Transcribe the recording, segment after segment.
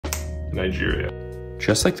Nigeria.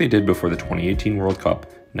 Just like they did before the 2018 World Cup,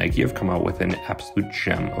 Nike have come out with an absolute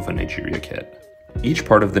gem of a Nigeria kit. Each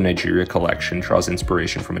part of the Nigeria collection draws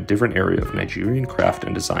inspiration from a different area of Nigerian craft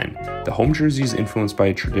and design. The home jersey is influenced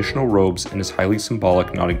by traditional robes and is highly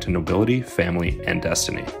symbolic, nodding to nobility, family, and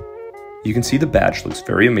destiny. You can see the badge looks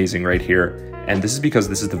very amazing right here, and this is because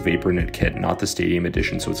this is the Vapor Knit kit, not the Stadium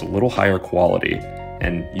Edition, so it's a little higher quality,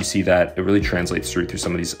 and you see that it really translates through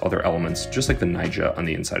some of these other elements, just like the NAIJA on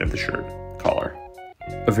the inside of the shirt collar.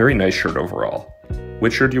 A very nice shirt overall.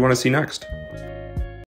 Which shirt do you want to see next?